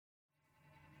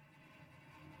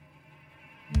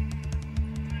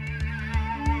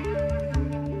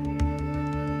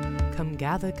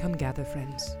come gather,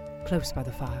 friends, close by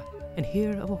the fire, and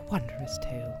hear of a wondrous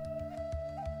tale.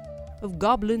 Of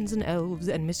goblins and elves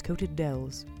and miscoated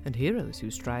dells, and heroes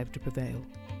who strive to prevail.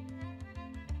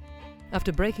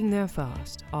 After breaking their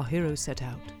fast, our heroes set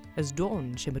out, as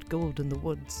dawn shimmered gold in the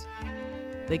woods.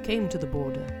 They came to the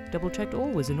border, double-checked all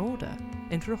was in order,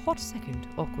 and for a hot second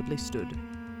awkwardly stood.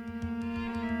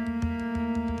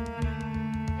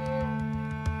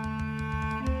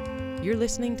 You're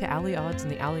listening to Alley Odds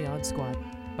and the Alley Odds Squad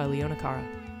by Leona Cara.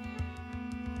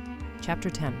 Chapter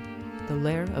 10, The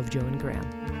Lair of Joe and Graham.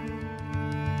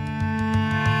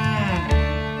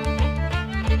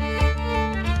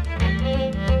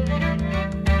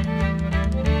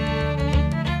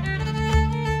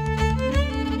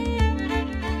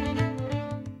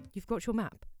 You've got your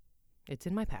map. It's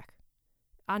in my pack.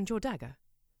 And your dagger.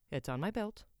 It's on my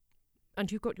belt.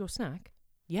 And you've got your snack.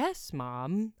 Yes,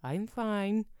 Mom, I'm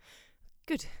fine.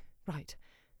 Good. Right.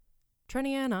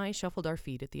 Trenia and I shuffled our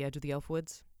feet at the edge of the elf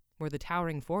woods, where the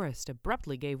towering forest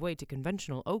abruptly gave way to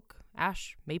conventional oak,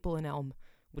 ash, maple, and elm,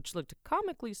 which looked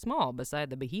comically small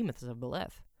beside the behemoths of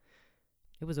Beleth.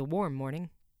 It was a warm morning.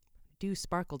 Dew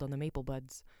sparkled on the maple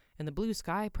buds, and the blue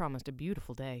sky promised a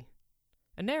beautiful day.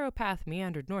 A narrow path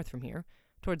meandered north from here,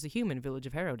 towards the human village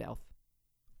of Harrowdelf.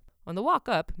 On the walk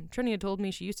up, Trenia told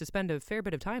me she used to spend a fair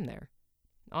bit of time there.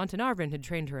 Aunt Narvin had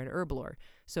trained her in herblore,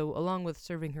 so along with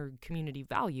serving her community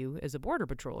value as a border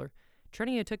patroller,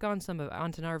 Trenia took on some of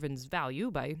Aunt Narvin's value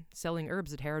by selling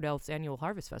herbs at Harrowdelf's annual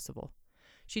harvest festival.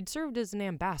 She'd served as an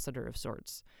ambassador of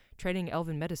sorts, trading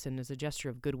elven medicine as a gesture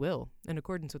of goodwill, in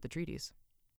accordance with the treaties.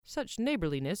 Such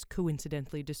neighborliness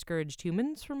coincidentally discouraged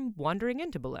humans from wandering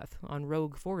into Beleth on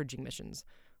rogue foraging missions,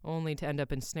 only to end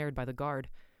up ensnared by the guard,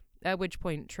 at which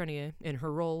point Trenia, in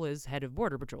her role as head of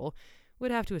border patrol,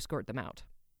 would have to escort them out.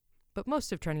 But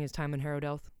most of Trenia's time in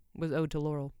Harrowdelf was owed to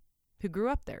Laurel, who grew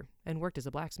up there and worked as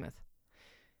a blacksmith.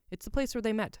 It's the place where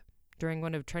they met, during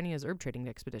one of Trenia's herb trading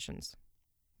expeditions.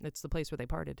 It's the place where they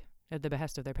parted, at the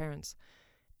behest of their parents,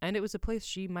 and it was a place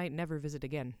she might never visit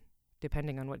again,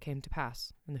 depending on what came to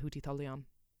pass in the Hooty Tholiam.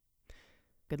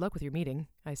 Good luck with your meeting,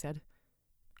 I said.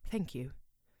 Thank you.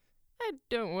 I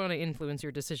don't want to influence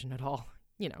your decision at all.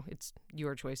 You know, it's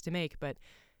your choice to make, but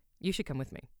you should come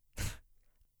with me.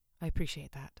 I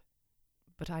appreciate that,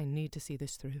 but I need to see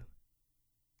this through.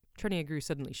 Trenia grew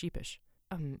suddenly sheepish.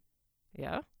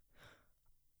 Yeah?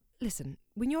 Listen,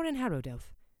 when you're in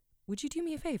Harrowdelf, would you do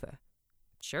me a favor?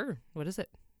 Sure, what is it?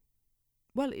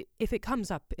 Well, if it comes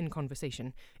up in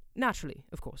conversation, naturally,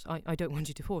 of course, I don't want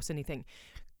you to force anything.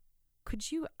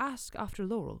 Could you ask after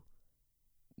Laurel?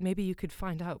 Maybe you could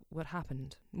find out what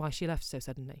happened, why she left so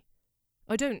suddenly.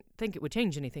 I don't think it would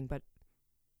change anything, but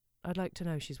I'd like to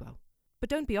know she's well. But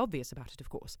don't be obvious about it, of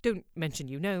course. Don't mention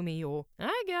you know me or,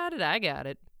 I got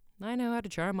it. I know how to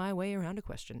charm my way around a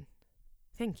question.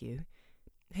 Thank you.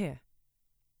 Here.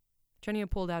 Trenia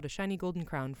pulled out a shiny golden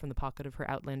crown from the pocket of her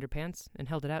Outlander pants and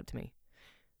held it out to me.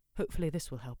 Hopefully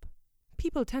this will help.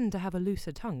 People tend to have a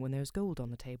looser tongue when there's gold on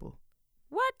the table.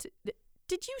 What?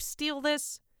 Did you steal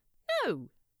this? No.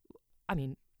 I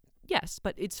mean, yes,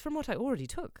 but it's from what I already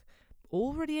took.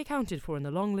 Already accounted for in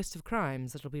the long list of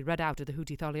crimes that'll be read out at the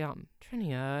Hooty Tholiam.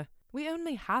 Trenia, we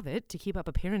only have it to keep up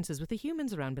appearances with the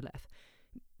humans around Beleth.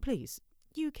 Please,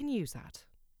 you can use that.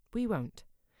 We won't.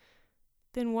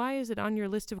 Then why is it on your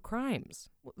list of crimes?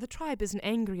 Well, the tribe isn't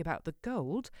angry about the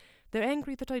gold. They're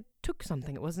angry that I took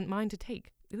something it wasn't mine to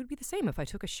take. It would be the same if I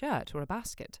took a shirt or a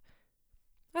basket.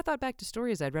 I thought back to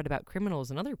stories I'd read about criminals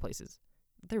in other places.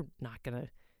 They're not gonna,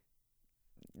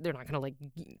 like,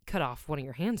 cut off one of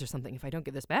your hands or something if I don't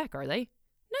get this back, are they?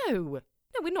 No,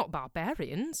 we're not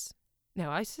barbarians.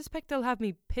 No, I suspect they'll have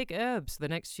me pick herbs for the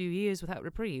next few years without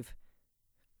reprieve.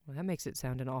 Well, that makes it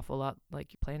sound an awful lot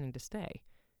like you're planning to stay.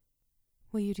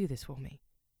 Will you do this for me?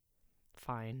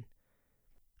 Fine.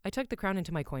 I tucked the crown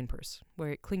into my coin purse,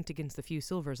 where it clinked against the few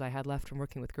silvers I had left from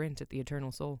working with Grint at the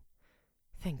Eternal Soul.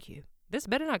 Thank you. This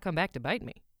better not come back to bite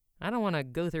me. I don't want to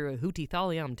go through a Hooty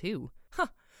Tholiam too. Ha!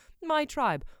 My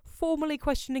tribe, formally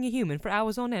questioning a human for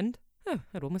hours on end? Oh,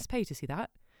 I'd almost pay to see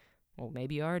that. Well,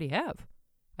 maybe you already have.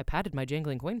 I patted my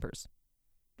jangling coin purse.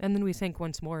 And then we sank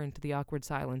once more into the awkward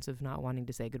silence of not wanting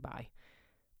to say goodbye.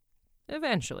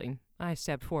 Eventually, I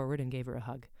stepped forward and gave her a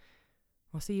hug.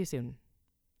 I'll see you soon.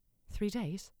 3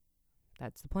 days?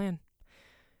 That's the plan.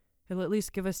 It'll at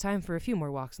least give us time for a few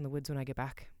more walks in the woods when I get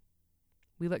back.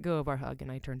 We let go of our hug, and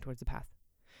I turned towards the path.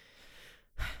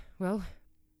 Well,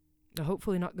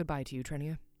 hopefully not goodbye to you,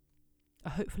 Trenia.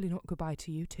 Hopefully not goodbye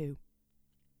to you, too.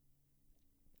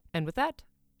 And with that,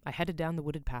 I headed down the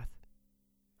wooded path.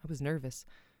 I was nervous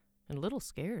and a little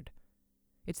scared.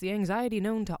 It's the anxiety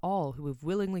known to all who have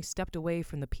willingly stepped away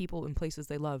from the people and places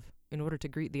they love in order to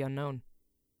greet the unknown.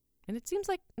 And it seems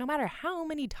like no matter how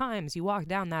many times you walk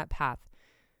down that path,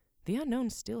 the unknown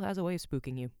still has a way of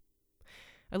spooking you.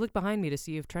 I looked behind me to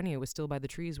see if Trenia was still by the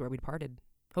trees where we'd parted,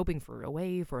 hoping for a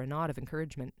wave or a nod of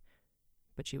encouragement.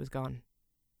 But she was gone.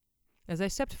 As I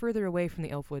stepped further away from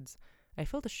the elf woods, I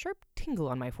felt a sharp tingle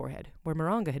on my forehead where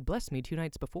Maranga had blessed me 2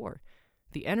 nights before,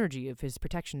 the energy of his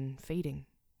protection fading,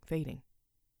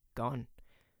 gone.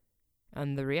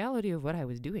 And the reality of what I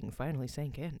was doing finally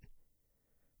sank in.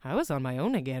 I was on my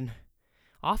own again,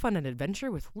 off on an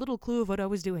adventure with little clue of what I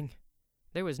was doing.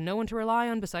 There was no one to rely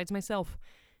on besides myself,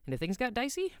 and if things got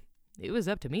dicey, it was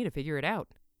up to me to figure it out.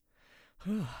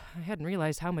 I hadn't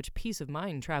realized how much peace of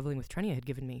mind traveling with Trenia had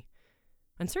given me.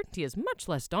 Uncertainty is much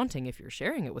less daunting if you're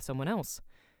sharing it with someone else.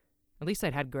 At least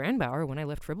I'd had Granbauer when I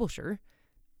left Fribbleshire.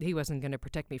 He wasn't going to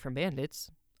protect me from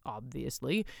bandits,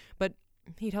 obviously, but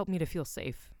he'd help me to feel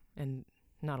safe and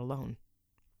not alone.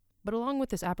 But along with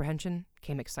this apprehension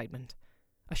came excitement,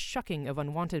 a shucking of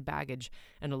unwanted baggage,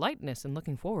 and a lightness in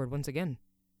looking forward once again.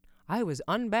 I was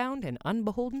unbound and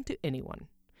unbeholden to anyone.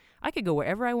 I could go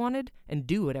wherever I wanted and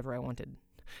do whatever I wanted.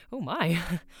 Oh my,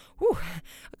 whew,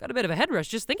 I got a bit of a head rush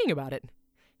just thinking about it.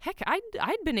 Heck,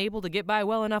 I'd been able to get by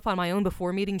well enough on my own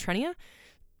before meeting Trenia,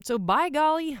 so by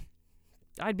golly,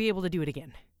 I'd be able to do it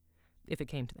again. If it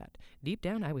came to that. Deep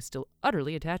down, I was still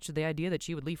utterly attached to the idea that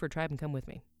she would leave her tribe and come with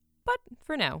me. But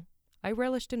for now, I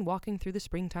relished in walking through the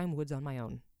springtime woods on my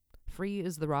own, free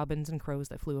as the robins and crows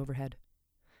that flew overhead.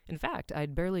 In fact,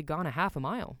 I'd barely gone a half a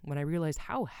mile when I realized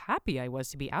how happy I was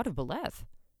to be out of Beleth.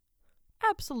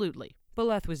 Absolutely,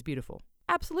 Beleth was beautiful.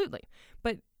 Absolutely.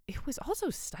 But it was also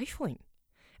stifling.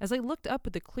 As I looked up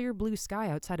at the clear blue sky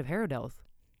outside of Harrowdelth,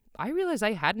 I realized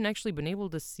I hadn't actually been able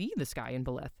to see the sky in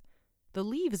Beleth. The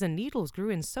leaves and needles grew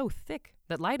in so thick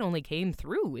that light only came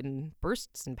through in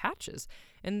bursts and patches,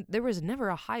 and there was never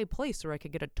a high place where I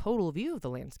could get a total view of the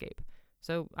landscape.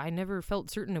 So I never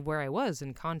felt certain of where I was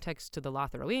in context to the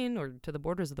Lotharoin or to the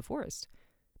borders of the forest.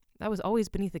 I was always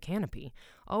beneath the canopy,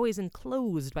 always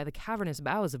enclosed by the cavernous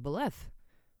boughs of Beleth.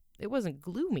 It wasn't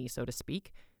gloomy, so to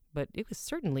speak, but it was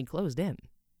certainly closed in.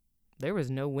 There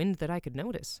was no wind that I could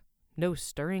notice, no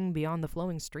stirring beyond the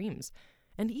flowing streams,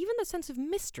 and even the sense of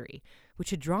mystery,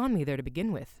 which had drawn me there to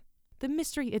begin with. The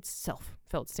mystery itself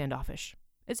felt standoffish,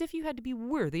 as if you had to be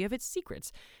worthy of its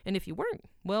secrets, and if you weren't,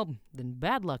 well, then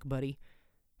bad luck, buddy.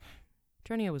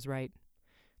 Trenia was right.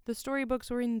 The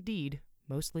storybooks were indeed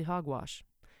mostly hogwash,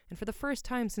 and for the first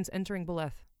time since entering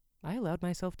Beleth, I allowed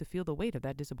myself to feel the weight of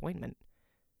that disappointment.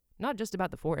 Not just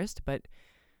about the forest, but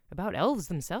about elves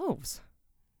themselves.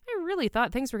 I really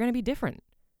thought things were going to be different.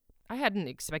 I hadn't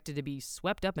expected to be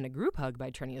swept up in a group hug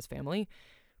by Trenia's family,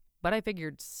 but I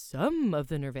figured some of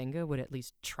the Nervenga would at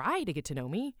least try to get to know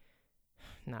me.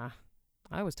 Nah,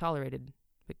 I was tolerated,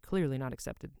 but clearly not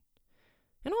accepted.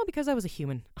 And all because I was a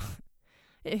human.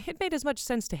 It made as much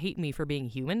sense to hate me for being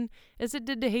human as it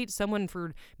did to hate someone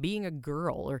for being a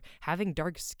girl, or having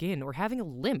dark skin, or having a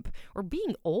limp, or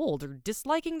being old, or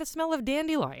disliking the smell of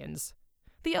dandelions.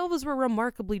 The elves were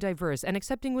remarkably diverse and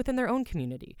accepting within their own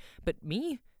community, but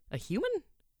me, a human?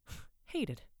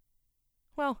 Hated.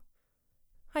 Well,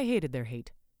 I hated their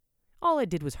hate. All it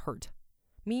did was hurt.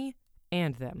 Me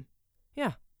and them.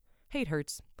 Yeah, hate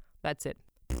hurts. That's it.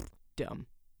 Dumb.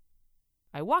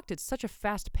 I walked at such a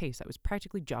fast pace I was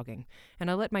practically jogging, and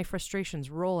I let my frustrations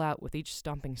roll out with each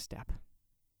stomping step.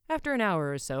 After an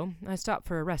hour or so, I stopped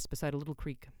for a rest beside a little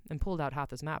creek and pulled out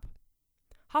Hatha's map.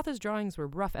 Hatha's drawings were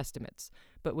rough estimates,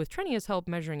 but with Trenia's help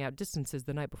measuring out distances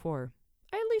the night before,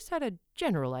 I at least had a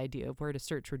general idea of where to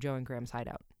search for Joe and Graham's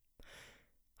hideout.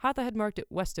 Hatha had marked it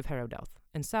west of Harrowdelth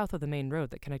and south of the main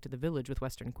road that connected the village with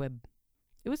Western Quib.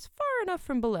 It was far enough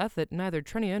from Beleth that neither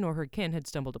Trenia nor her kin had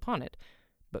stumbled upon it,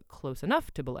 but close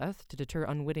enough to Beleth to deter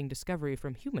unwitting discovery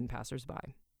from human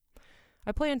passers-by.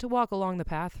 I planned to walk along the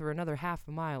path for another half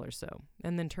a mile or so,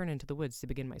 and then turn into the woods to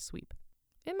begin my sweep.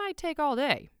 It might take all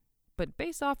day, but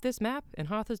based off this map and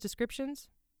Hatha's descriptions,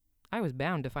 I was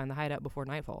bound to find the hideout before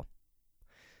nightfall.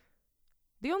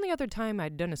 The only other time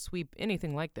I'd done a sweep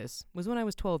anything like this was when I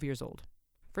was 12 years old.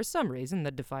 For some reason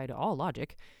that defied all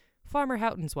logic, Farmer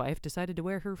Houghton's wife decided to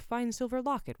wear her fine silver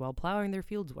locket while plowing their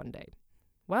fields one day.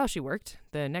 While she worked,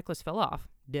 the necklace fell off,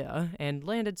 and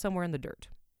landed somewhere in the dirt.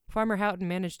 Farmer Houghton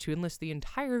managed to enlist the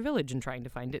entire village in trying to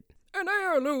find it. "An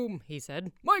heirloom," he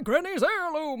said. "My granny's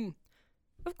heirloom!"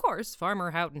 Of course,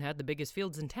 Farmer Houghton had the biggest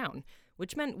fields in town,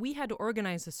 which meant we had to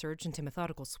organize the search into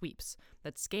methodical sweeps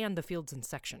that scanned the fields in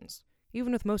sections.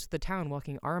 Even with most of the town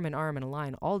walking arm in arm in a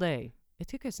line all day, it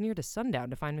took us near to sundown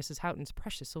to find Mrs. Houghton's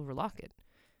precious silver locket.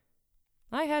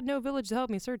 I had no village to help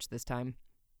me search this time,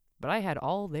 but I had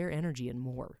all their energy and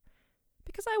more.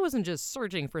 Because I wasn't just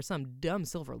searching for some dumb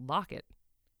silver locket.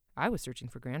 I was searching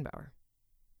for Granbauer.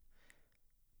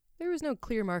 There was no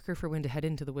clear marker for when to head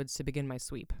into the woods to begin my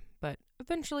sweep, but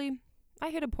eventually I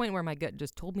hit a point where my gut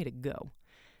just told me to go.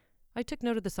 I took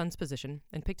note of the sun's position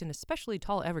and picked an especially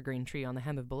tall evergreen tree on the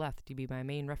hem of Beleth to be my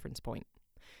main reference point.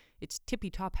 Its tippy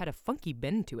top had a funky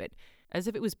bend to it, as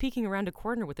if it was peeking around a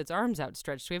corner with its arms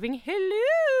outstretched, waving,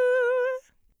 "Hello!"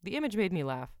 The image made me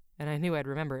laugh, and I knew I'd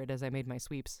remember it as I made my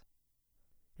sweeps.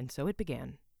 And so it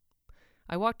began.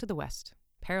 I walked to the west,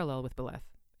 parallel with Beleth,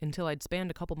 until I'd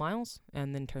spanned a couple miles,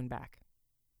 and then turned back.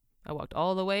 I walked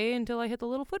all the way until I hit the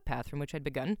little footpath from which I'd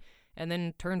begun, and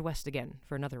then turned west again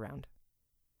for another round.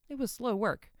 It was slow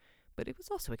work, but it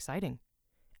was also exciting.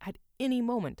 At any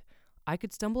moment, I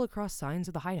could stumble across signs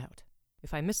of the hideout.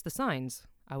 If I missed the signs,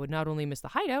 I would not only miss the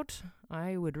hideout,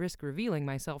 I would risk revealing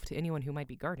myself to anyone who might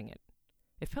be guarding it.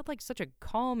 It felt like such a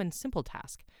calm and simple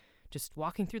task, just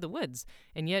walking through the woods,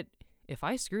 and yet, if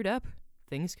I screwed up,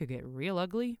 things could get real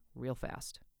ugly real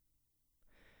fast.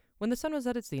 When the sun was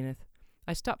at its zenith,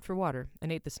 I stopped for water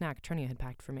and ate the snack Trenia had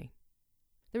packed for me.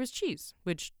 There was cheese,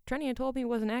 which Trenia told me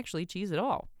wasn't actually cheese at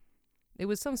all. It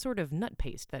was some sort of nut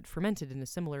paste that fermented in a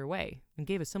similar way and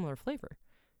gave a similar flavor.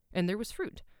 And there was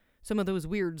fruit, some of those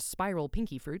weird spiral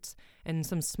pinky fruits, and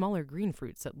some smaller green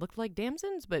fruits that looked like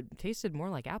damsons but tasted more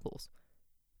like apples.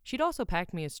 She'd also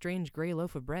packed me a strange gray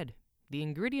loaf of bread, the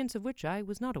ingredients of which I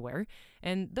was not aware,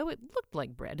 and though it looked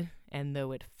like bread, and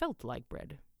though it felt like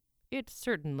bread, it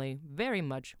certainly very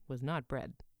much was not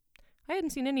bread. I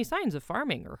hadn't seen any signs of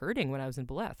farming or herding when I was in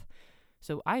Beleth,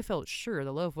 so I felt sure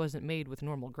the loaf wasn't made with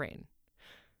normal grain.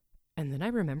 And then I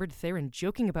remembered Theron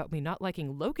joking about me not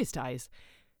liking locust eyes,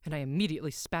 and I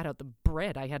immediately spat out the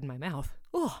bread I had in my mouth.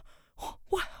 Ugh!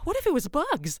 What if it was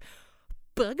bugs?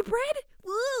 Bug bread?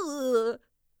 Ugh!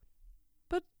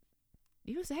 But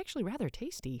it was actually rather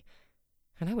tasty,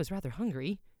 and I was rather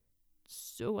hungry,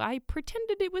 so I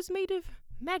pretended it was made of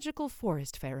magical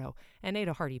forest farro and ate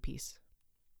a hearty piece.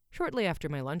 Shortly after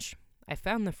my lunch, I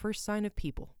found the first sign of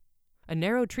people. A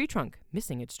narrow tree trunk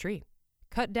missing its tree,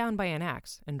 cut down by an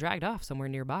axe and dragged off somewhere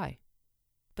nearby.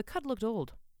 The cut looked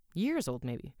old, years old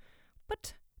maybe,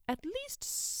 but at least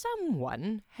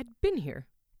someone had been here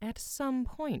at some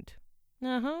point.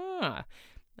 I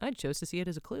chose to see it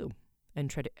as a clue, and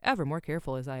tread ever more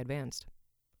careful as I advanced.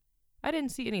 I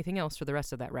didn't see anything else for the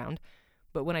rest of that round,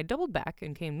 but when I doubled back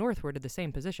and came northward to the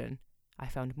same position, I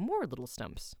found more little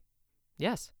stumps.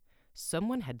 Yes,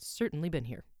 someone had certainly been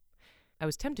here. I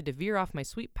was tempted to veer off my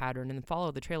sweep pattern and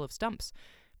follow the trail of stumps,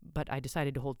 but I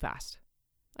decided to hold fast.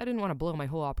 I didn't want to blow my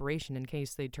whole operation in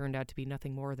case they turned out to be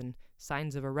nothing more than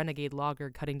signs of a renegade logger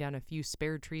cutting down a few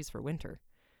spare trees for winter.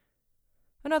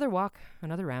 Another walk,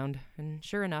 another round, and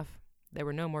sure enough, there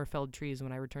were no more felled trees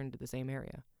when I returned to the same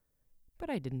area.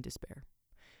 But I didn't despair.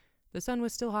 The sun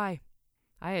was still high.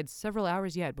 I had several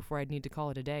hours yet before I'd need to call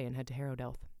it a day and head to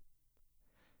Harrowdelth.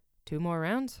 2 more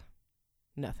rounds?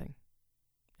 Nothing.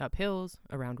 Up hills,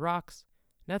 around rocks,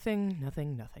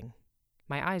 nothing.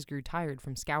 My eyes grew tired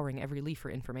from scouring every leaf for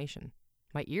information.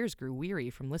 My ears grew weary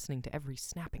from listening to every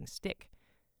snapping stick.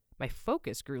 My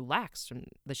focus grew lax from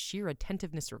the sheer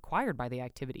attentiveness required by the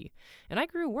activity, and I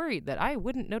grew worried that I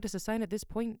wouldn't notice a sign at this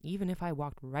point even if I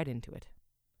walked right into it.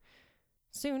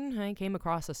 Soon I came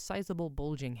across a sizable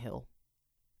bulging hill.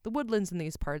 The woodlands in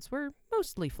these parts were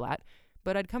mostly flat,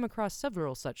 but I'd come across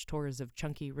several such tors of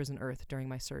chunky risen earth during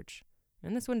my search,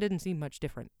 and this one didn't seem much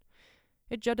different.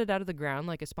 It jutted out of the ground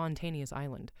like a spontaneous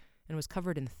island, and was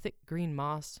covered in thick green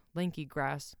moss, lanky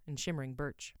grass, and shimmering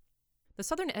birch. The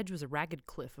southern edge was a ragged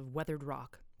cliff of weathered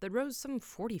rock that rose some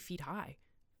 40 feet high.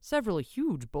 Several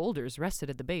huge boulders rested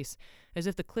at the base, as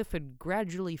if the cliff had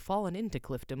gradually fallen into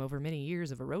cliffdom over many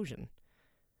years of erosion.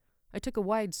 I took a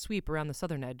wide sweep around the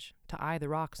southern edge to eye the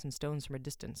rocks and stones from a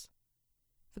distance.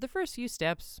 For the first few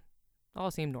steps,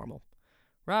 all seemed normal.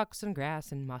 Rocks and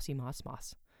grass and mossy moss.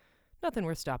 Nothing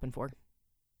worth stopping for.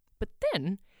 But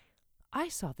then, I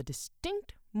saw the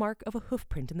distinct mark of a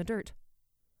hoofprint in the dirt.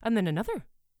 And then another.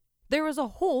 There was a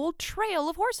whole trail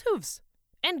of horse hooves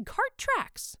and cart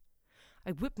tracks.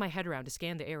 I whipped my head around to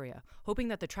scan the area, hoping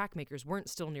that the track makers weren't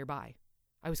still nearby.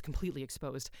 I was completely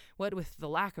exposed, what with the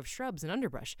lack of shrubs and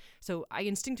underbrush, so I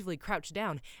instinctively crouched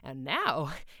down, and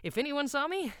now, if anyone saw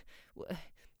me,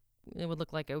 it would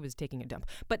look like I was taking a dump.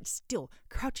 But still,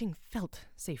 crouching felt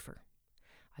safer.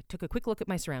 I took a quick look at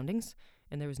my surroundings,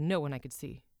 and there was no one I could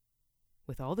see.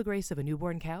 With all the grace of a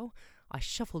newborn cow, I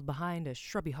shuffled behind a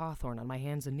shrubby hawthorn on my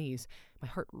hands and knees, my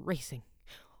heart racing.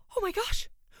 Oh my gosh!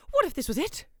 What if this was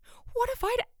it? What if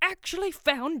I'd actually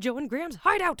found Joe and Graham's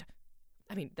hideout?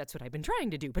 I mean, that's what I've been trying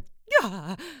to do, but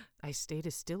I stayed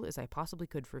as still as I possibly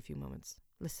could for a few moments,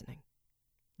 listening.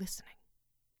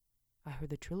 I heard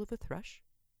the trill of a thrush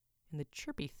and the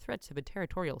chirpy threats of a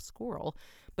territorial squirrel,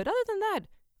 but other than that,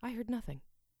 I heard nothing.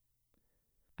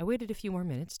 I waited a few more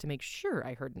minutes to make sure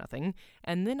I heard nothing,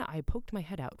 and then I poked my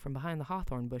head out from behind the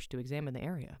hawthorn bush to examine the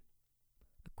area.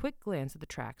 A quick glance at the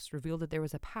tracks revealed that there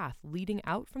was a path leading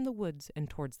out from the woods and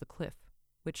towards the cliff,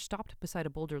 which stopped beside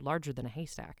a boulder larger than a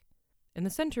haystack. In the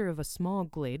center of a small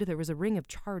glade, there was a ring of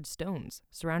charred stones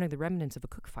surrounding the remnants of a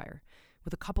cook fire,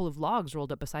 with a couple of logs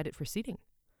rolled up beside it for seating.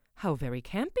 How very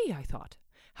campy, I thought.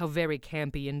 How very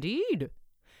campy indeed.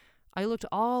 I looked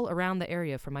all around the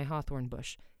area for my hawthorn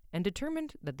bush and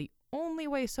determined that the only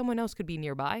way someone else could be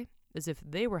nearby is if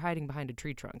they were hiding behind a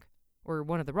tree trunk or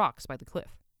one of the rocks by the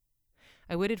cliff.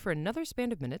 I waited for another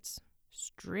span of minutes,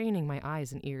 straining my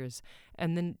eyes and ears,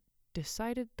 and then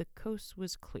decided the coast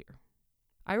was clear.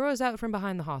 I rose out from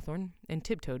behind the hawthorn and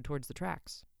tiptoed towards the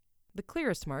tracks. The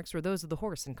clearest marks were those of the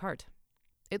horse and cart.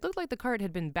 It looked like the cart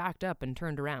had been backed up and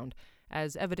turned around,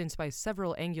 as evidenced by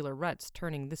several angular ruts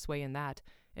turning this way and that,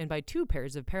 and by 2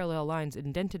 pairs of parallel lines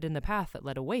indented in the path that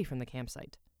led away from the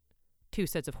campsite. 2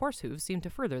 sets of horse hooves seemed to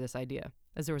further this idea,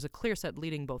 as there was a clear set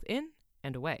leading both in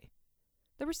and away.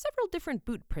 There were several different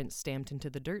boot prints stamped into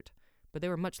the dirt, but they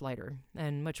were much lighter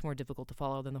and much more difficult to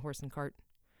follow than the horse and cart.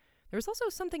 There was also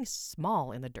something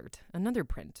small in the dirt, another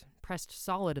print, pressed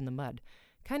solid in the mud,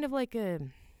 kind of like,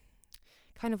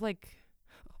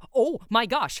 oh my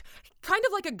gosh, kind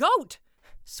of like a goat!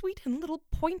 Sweet and little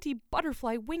pointy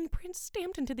butterfly wing prints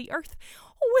stamped into the earth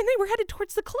when they were headed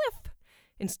towards the cliff.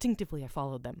 Instinctively I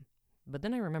followed them, but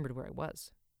then I remembered where I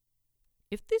was.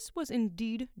 If this was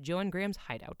indeed Joe and Graham's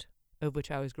hideout, of which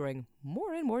I was growing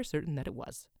more and more certain that it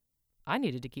was, I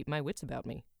needed to keep my wits about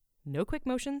me. No quick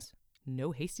motions,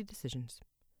 no hasty decisions.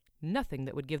 Nothing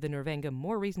that would give the Norvanga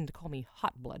more reason to call me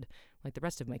hot blood like the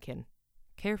rest of my kin.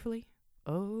 Carefully,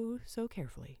 oh so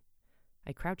carefully,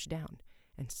 I crouched down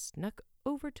and snuck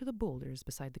over to the boulders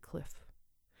beside the cliff.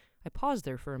 I paused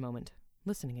there for a moment,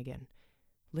 listening again,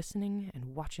 listening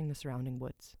and watching the surrounding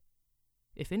woods.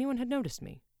 If anyone had noticed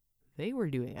me, they were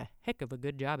doing a heck of a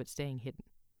good job at staying hidden.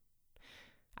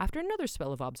 After another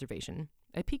spell of observation,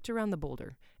 I peeked around the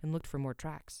boulder and looked for more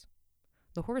tracks.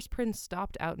 The horse prints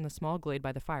stopped out in the small glade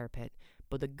by the fire pit,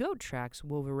 but the goat tracks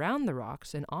wove around the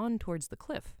rocks and on towards the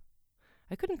cliff.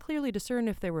 I couldn't clearly discern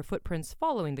if there were footprints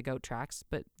following the goat tracks,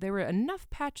 but there were enough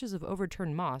patches of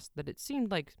overturned moss that it seemed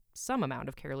like some amount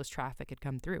of careless traffic had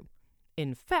come through.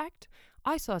 In fact,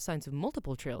 I saw signs of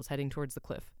multiple trails heading towards the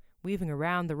cliff, weaving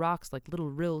around the rocks like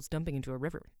little rills dumping into a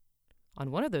river.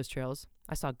 On one of those trails,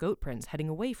 I saw goat prints heading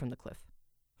away from the cliff.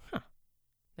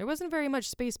 There wasn't very much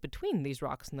space between these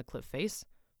rocks and the cliff face,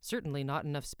 certainly not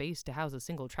enough space to house a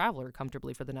single traveler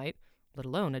comfortably for the night, let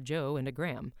alone a Joe and a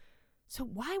Graham. So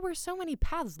why were so many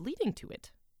paths leading to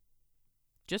it?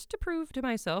 Just to prove to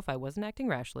myself I wasn't acting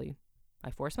rashly,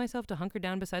 I forced myself to hunker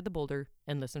down beside the boulder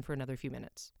and listen for another few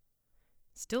minutes.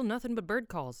 Still nothing but bird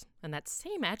calls and that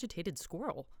same agitated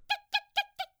squirrel.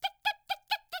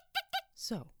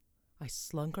 So, I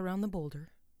slunk around the boulder,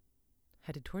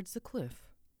 headed towards the cliff,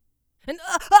 and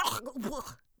I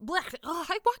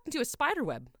walked into a spider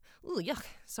web. Ooh, yuck.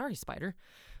 Sorry, spider.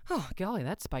 Oh, golly,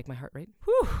 that spiked my heart rate.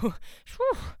 Whew.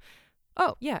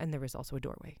 Oh, yeah, and there was also a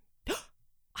doorway.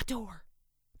 A door.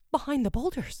 Behind the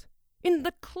boulders. In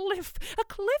the cliff. A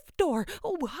cliff door.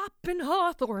 Oh, hoppin'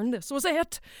 hawthorn, this was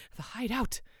it. The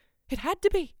hideout. It had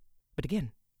to be. But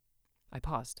again, I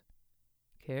paused.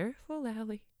 Careful,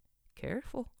 Allie.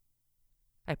 Careful.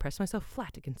 I pressed myself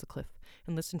flat against the cliff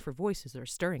and listened for voices or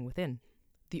stirring within.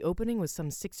 The opening was some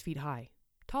 6 feet high,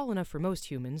 tall enough for most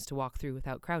humans to walk through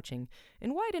without crouching,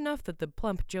 and wide enough that the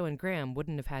plump Joe and Graham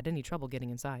wouldn't have had any trouble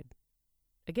getting inside.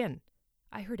 Again,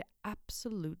 I heard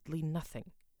absolutely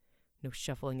nothing. No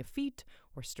shuffling of feet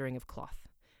or stirring of cloth.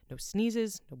 No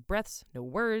sneezes, no breaths, no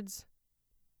words.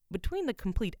 Between the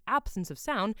complete absence of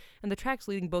sound and the tracks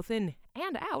leading both in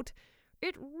and out,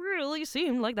 it really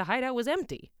seemed like the hideout was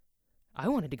empty. I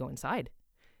wanted to go inside.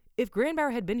 If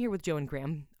Grandbauer had been here with Joe and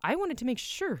Graham, I wanted to make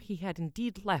sure he had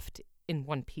indeed left in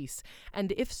one piece,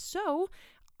 and if so,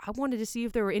 I wanted to see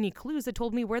if there were any clues that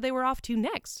told me where they were off to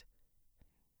next.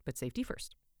 But safety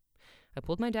first. I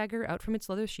pulled my dagger out from its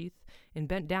leather sheath and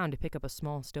bent down to pick up a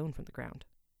small stone from the ground.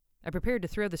 I prepared to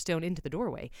throw the stone into the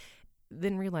doorway,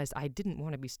 then realized I didn't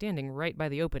want to be standing right by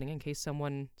the opening in case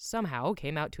someone somehow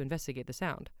came out to investigate the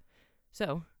sound.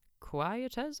 So,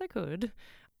 quiet as I could,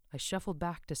 I shuffled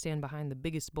back to stand behind the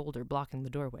biggest boulder blocking the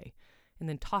doorway, and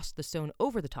then tossed the stone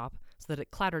over the top so that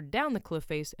it clattered down the cliff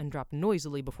face and dropped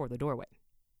noisily before the doorway.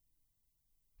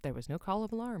 There was no call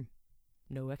of alarm.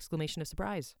 No exclamation of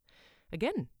surprise.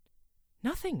 Again,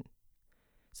 nothing.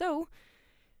 So,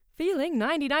 feeling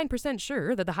 99%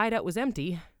 sure that the hideout was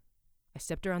empty, I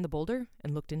stepped around the boulder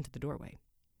and looked into the doorway.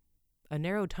 A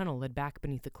narrow tunnel led back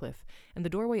beneath the cliff, and the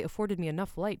doorway afforded me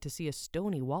enough light to see a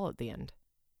stony wall at the end.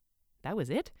 That was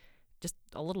it? Just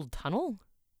a little tunnel?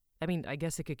 I mean, I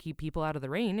guess it could keep people out of the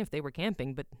rain if they were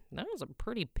camping, but that was a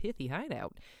pretty pithy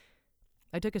hideout.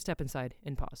 I took a step inside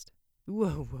and paused.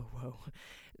 Whoa.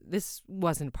 This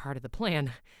wasn't part of the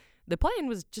plan. The plan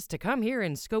was just to come here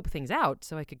and scope things out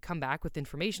so I could come back with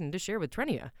information to share with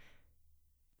Trenia.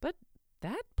 But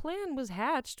that plan was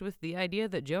hatched with the idea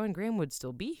that Joe and Graham would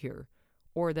still be here,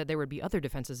 or that there would be other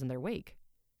defenses in their wake.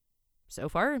 So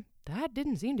far, that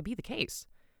didn't seem to be the case.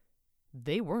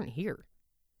 They weren't here.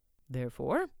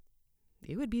 Therefore,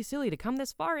 it would be silly to come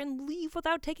this far and leave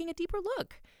without taking a deeper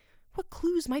look. What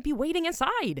clues might be waiting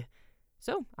inside?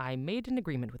 So I made an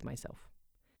agreement with myself.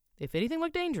 If anything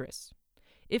looked dangerous,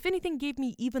 if anything gave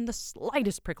me even the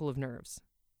slightest prickle of nerves,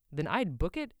 then I'd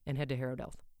book it and head to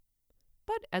Harrowdelf.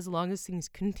 But as long as things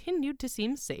continued to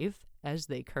seem safe, as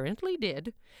they currently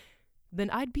did, then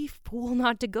I'd be fool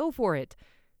not to go for it.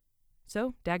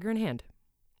 So, dagger in hand,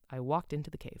 I walked into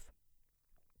the cave.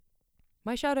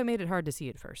 My shadow made it hard to see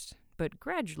at first, but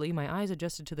gradually my eyes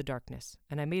adjusted to the darkness,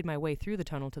 and I made my way through the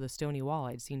tunnel to the stony wall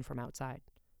I'd seen from outside.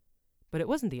 But it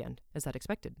wasn't the end, as I'd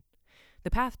expected. The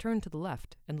path turned to the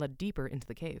left and led deeper into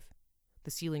the cave.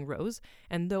 The ceiling rose,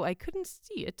 and though I couldn't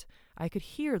see it, I could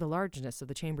hear the largeness of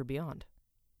the chamber beyond.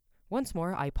 Once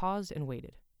more, I paused and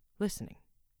waited, listening,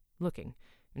 looking,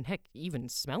 and heck, even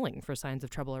smelling for signs of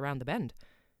trouble around the bend.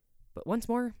 But once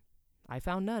more, I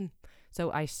found none,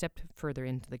 so I stepped further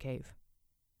into the cave.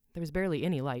 There was barely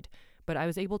any light, but I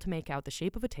was able to make out the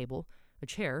shape of a table, a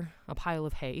chair, a pile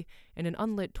of hay, and an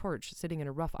unlit torch sitting in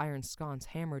a rough iron sconce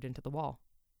hammered into the wall.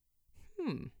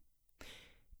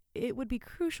 It would be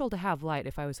crucial to have light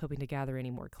if I was hoping to gather any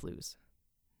more clues.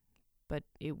 But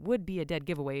it would be a dead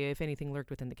giveaway if anything lurked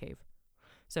within the cave.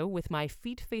 So, with my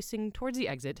feet facing towards the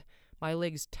exit, my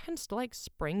legs tensed like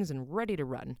springs and ready to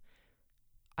run,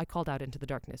 I called out into the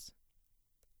darkness.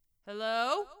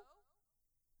 Hello?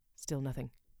 Still nothing.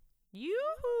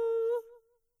 Yoo-hoo!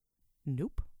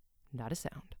 Nope, not a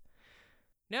sound.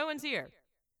 No one's here.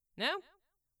 No?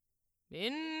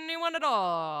 Anyone at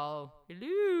all?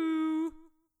 Hello?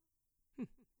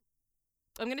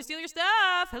 I'm gonna steal your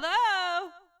stuff. Hello?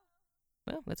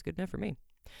 Well, that's good enough for me.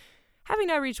 Having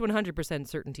now reached 100%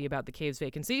 certainty about the cave's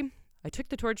vacancy, I took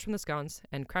the torch from the sconce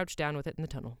and crouched down with it in the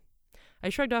tunnel. I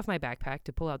shrugged off my backpack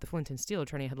to pull out the flint and steel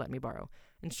Trenia had let me borrow,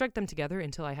 and struck them together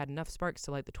until I had enough sparks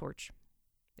to light the torch.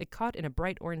 It caught in a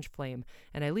bright orange flame,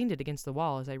 and I leaned it against the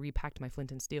wall as I repacked my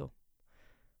flint and steel.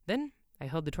 Then I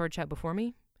held the torch out before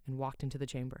me and walked into the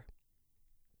chamber.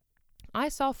 I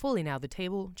saw fully now the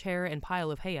table, chair, and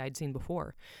pile of hay I'd seen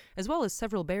before, as well as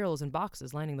several barrels and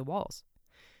boxes lining the walls.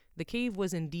 The cave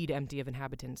was indeed empty of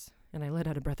inhabitants, and I let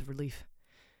out a breath of relief.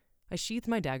 I sheathed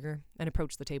my dagger and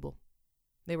approached the table.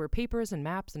 There were papers and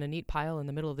maps in a neat pile in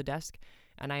the middle of the desk,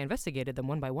 and I investigated them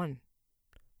one by one.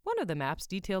 One of the maps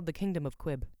detailed the kingdom of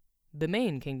Quib, the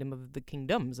main kingdom of the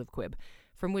kingdoms of Quib,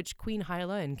 from which Queen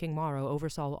Hyla and King Morrow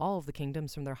oversaw all of the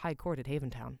kingdoms from their high court at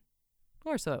Haventown.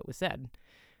 Or so it was said.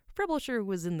 Fribbleshire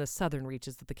was in the southern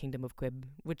reaches of the kingdom of Quib,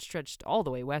 which stretched all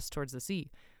the way west towards the sea.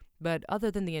 But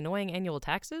other than the annoying annual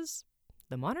taxes,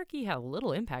 the monarchy had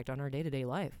little impact on our day-to-day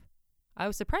life. I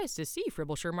was surprised to see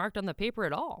Fribbleshire marked on the paper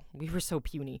at all. We were so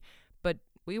puny. But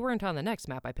we weren't on the next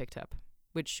map I picked up,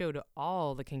 which showed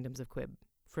all the kingdoms of Quib,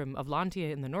 from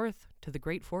Avlantia in the north to the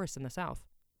Great Forest in the south.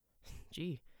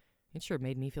 Gee, it sure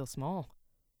made me feel small.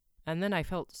 And then I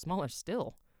felt smaller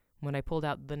still when I pulled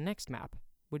out the next map,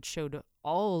 which showed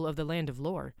all of the land of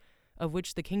Lore, of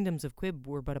which the kingdoms of Quib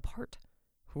were but a part.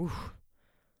 Whew.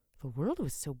 The world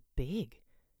was so big,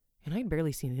 and I'd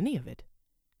barely seen any of it.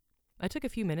 I took a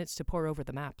few minutes to pore over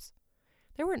the maps.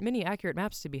 There weren't many accurate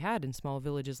maps to be had in small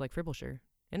villages like Fribbleshire,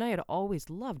 and I had always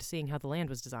loved seeing how the land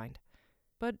was designed.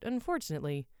 But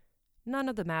unfortunately, none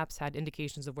of the maps had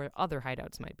indications of where other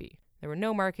hideouts might be. There were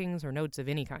no markings or notes of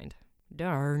any kind.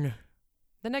 Darn.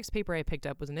 The next paper I picked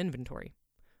up was an inventory.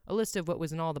 A list of what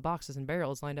was in all the boxes and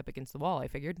barrels lined up against the wall, I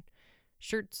figured.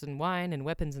 Shirts and wine and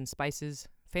weapons and spices,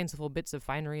 fanciful bits of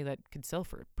finery that could sell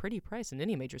for a pretty price in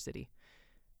any major city.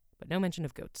 But no mention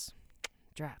of goats.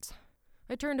 Drats.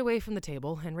 I turned away from the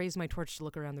table and raised my torch to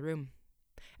look around the room.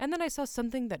 And then I saw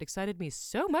something that excited me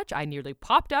so much I nearly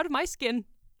popped out of my skin.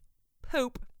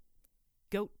 Poop.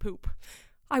 Goat poop.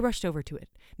 I rushed over to it,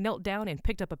 knelt down, and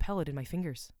picked up a pellet in my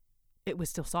fingers. It was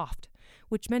still soft,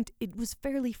 which meant it was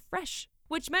fairly fresh,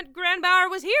 which meant Grandbauer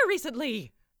was here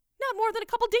recently. Not more than a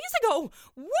couple days ago!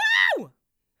 Wow!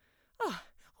 Oh,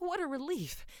 what a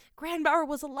relief. Granbauer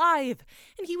was alive,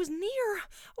 and he was near.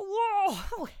 Whoa!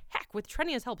 Oh, heck, with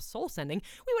Trenia's help soul-sending,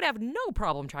 we would have no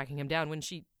problem tracking him down when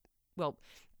she... Well,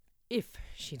 if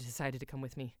she decided to come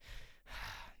with me.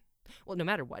 Well, no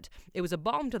matter what, it was a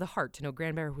balm to the heart to know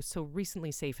Granbauer was so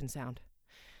recently safe and sound.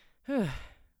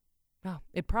 Well,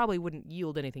 it probably wouldn't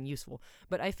yield anything useful,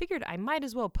 but I figured I might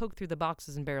as well poke through the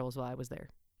boxes and barrels while I was there.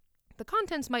 The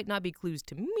contents might not be clues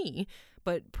to me,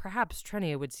 but perhaps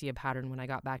Trenia would see a pattern when I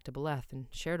got back to Beleth and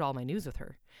shared all my news with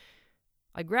her.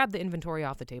 I grabbed the inventory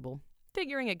off the table,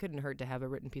 figuring it couldn't hurt to have a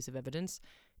written piece of evidence,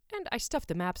 and I stuffed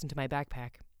the maps into my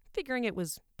backpack, figuring it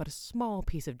was but a small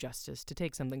piece of justice to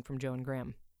take something from Joe and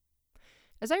Graham.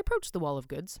 As I approached the wall of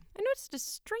goods, I noticed a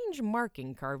strange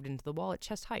marking carved into the wall at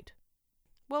chest height.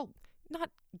 Well,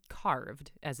 not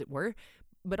carved, as it were,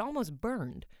 but almost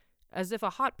burned, as if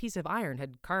a hot piece of iron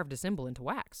had carved a symbol into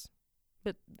wax.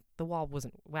 But the wall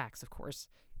wasn't wax, of course.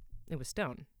 It was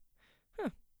stone.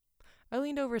 I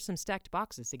leaned over some stacked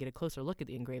boxes to get a closer look at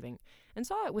the engraving, and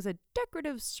saw it was a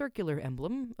decorative circular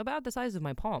emblem about the size of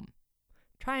my palm.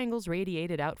 Triangles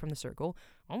radiated out from the circle,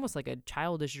 almost like a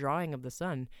childish drawing of the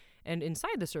sun, and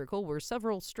inside the circle were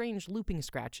several strange looping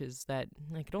scratches that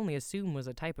I could only assume was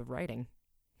a type of writing.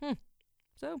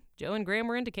 So Joe and Graham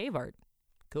were into cave art.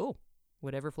 Cool.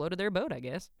 Whatever floated their boat, I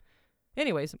guess.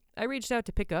 Anyways, I reached out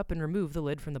to pick up and remove the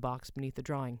lid from the box beneath the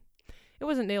drawing. It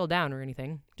wasn't nailed down or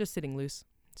anything, just sitting loose,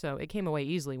 so it came away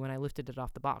easily when I lifted it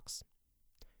off the box.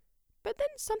 But then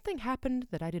something happened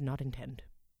that I did not intend.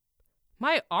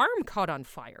 My arm caught on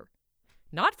fire.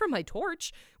 Not from my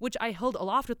torch, which I held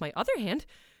aloft with my other hand.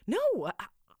 No,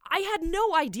 I had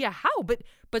no idea how,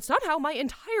 but somehow my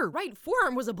entire right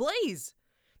forearm was ablaze.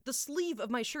 The sleeve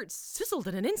of my shirt sizzled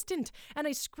in an instant, and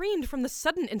I screamed from the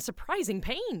sudden and surprising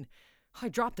pain. I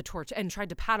dropped the torch and tried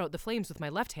to pat out the flames with my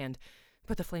left hand,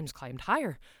 but the flames climbed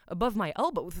higher, above my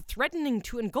elbow, threatening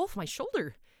to engulf my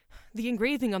shoulder. The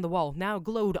engraving on the wall now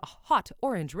glowed a hot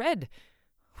orange red.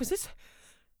 Was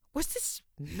this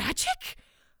magic?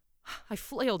 I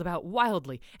flailed about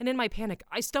wildly, and in my panic,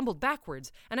 I stumbled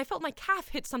backwards, and I felt my calf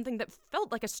hit something that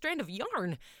felt like a strand of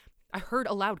yarn. I heard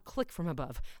a loud click from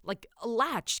above, like a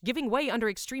latch giving way under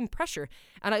extreme pressure,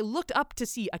 and I looked up to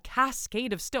see a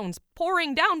cascade of stones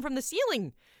pouring down from the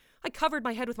ceiling. I covered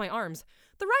my head with my arms,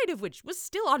 the right of which was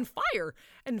still on fire,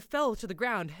 and fell to the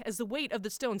ground as the weight of the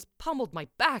stones pummeled my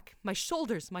back, my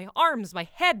shoulders, my arms, my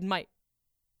head, my...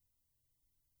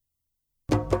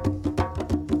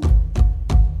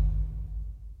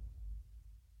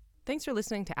 Thanks for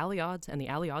listening to Ali Odds and the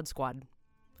Ali Odds Squad.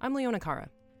 I'm Leona Cara,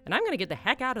 and I'm going to get the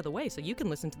heck out of the way so you can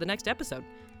listen to the next episode,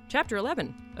 Chapter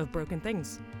 11 of Broken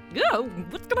Things. Go!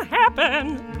 What's going to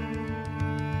happen?